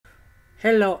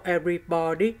Hello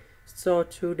everybody. So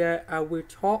today I will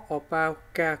talk about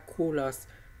calculus.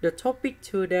 The topic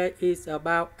today is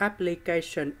about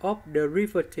application of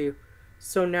derivative.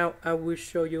 So now I will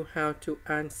show you how to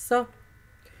answer.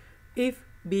 If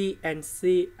b and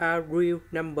c are real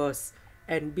numbers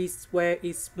and b squared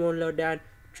is smaller than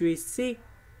 3c,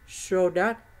 show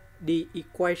that the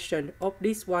equation of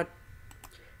this one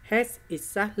has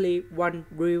exactly one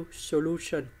real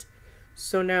solution.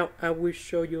 So now I will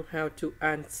show you how to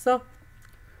answer.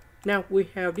 Now we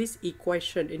have this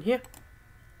equation in here,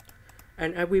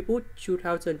 and I will put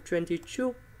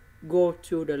 2022 go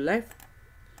to the left,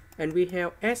 and we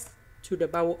have s to the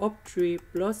power of 3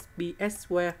 plus bs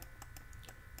squared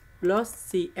plus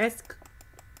cs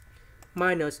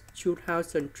minus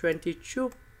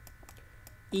 2022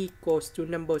 equals to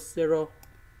number 0.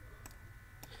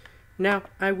 Now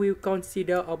I will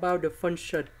consider about the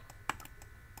function.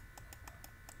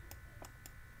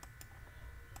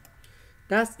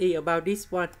 That's it about this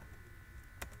one.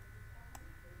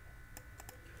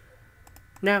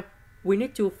 Now we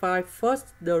need to find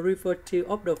first the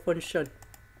derivative of the function.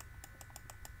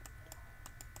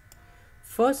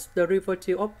 First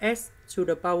derivative of s to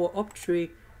the power of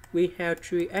 3, we have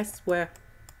 3s squared.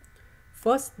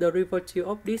 First derivative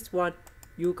of this one,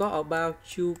 you got about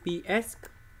 2bs,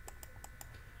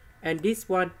 and this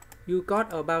one you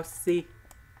got about c.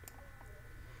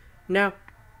 Now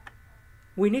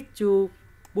we need to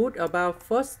put about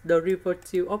first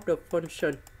derivative of the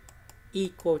function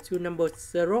equal to number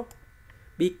 0,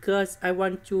 because I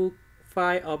want to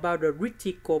find about the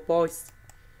critical points.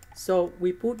 So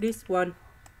we put this one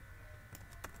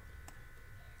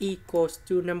equals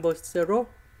to number 0.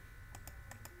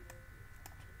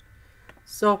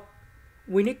 So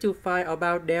we need to find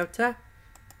about delta.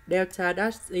 Delta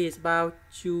that is about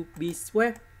 2b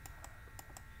squared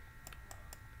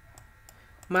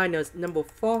minus number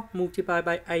 4 multiplied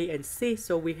by a and c.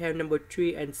 So we have number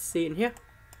 3 and c in here.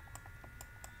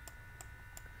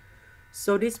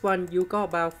 So this one you got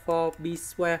about 4b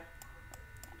squared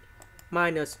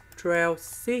minus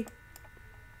 12c.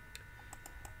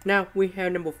 Now we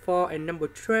have number 4 and number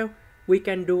 12. We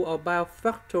can do about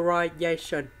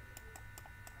factorization.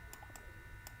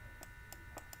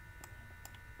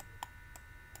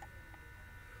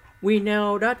 We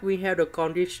know that we have the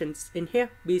conditions in here.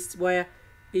 B squared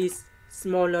is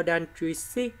smaller than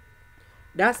 3c.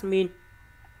 That means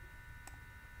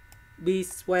b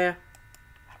squared,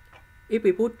 if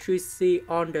we put 3c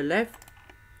on the left,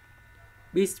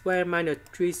 b squared minus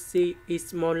 3c is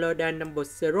smaller than number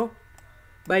 0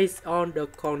 based on the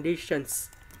conditions.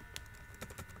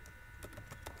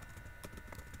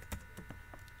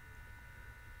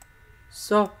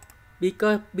 So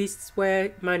because b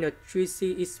squared minus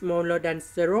 3c is smaller than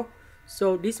 0,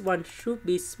 so this one should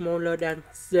be smaller than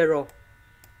 0.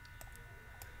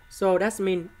 So that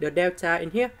means the delta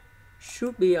in here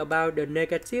should be about the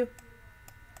negative.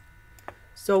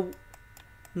 So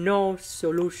no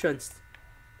solutions,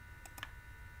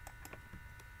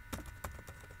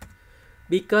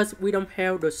 because we don't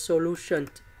have the solution.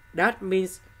 That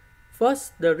means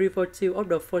first the derivative of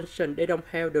the function, they don't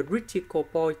have the critical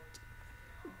point.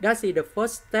 That's the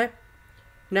first step.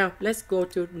 Now let's go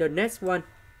to the next one.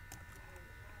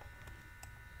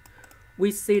 We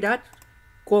see that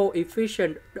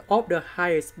coefficient of the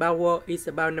highest power is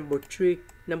about number 3.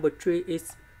 Number 3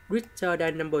 is greater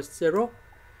than number 0.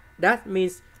 That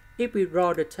means if we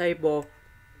draw the table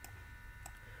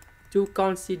to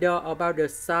consider about the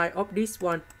side of this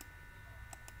one,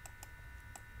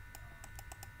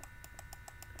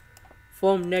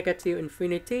 from negative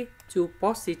infinity to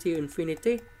positive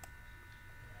infinity,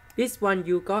 this one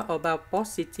you got about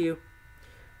positive,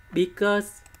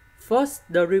 because first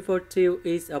derivative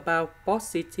is about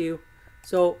positive.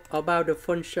 So about the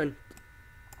function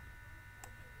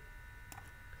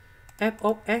f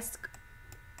of s,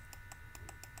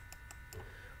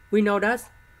 we know that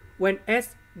when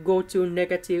s go to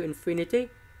negative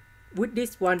infinity, with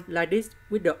this one like this,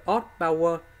 with the odd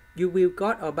power, you will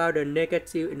got about the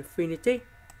negative infinity.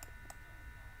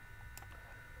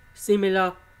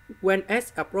 Similar, when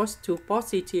s approach to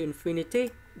positive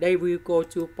infinity, they will go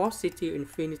to positive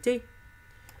infinity,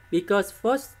 because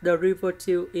first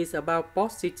derivative is about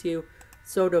positive,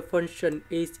 so the function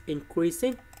is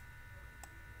increasing.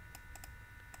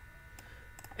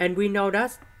 And we know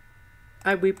that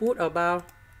I will put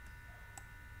about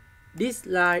this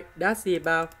line, that's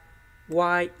about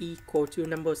y equal to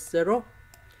number 0,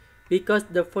 because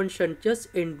the function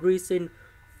just increasing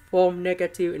from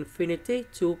negative infinity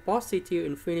to positive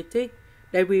infinity.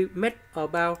 They will make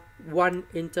about one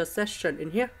intersection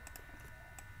in here.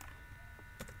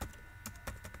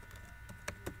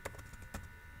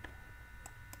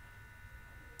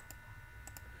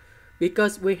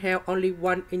 Because we have only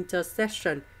one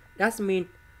intersection, that means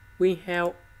we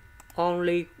have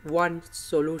only one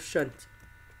solution.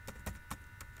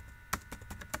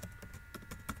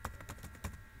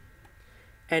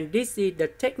 And this is the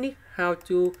technique how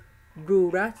to do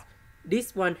that.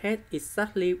 This one has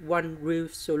exactly one real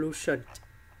solution.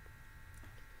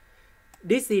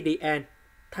 This is the end.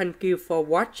 Thank you for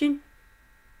watching.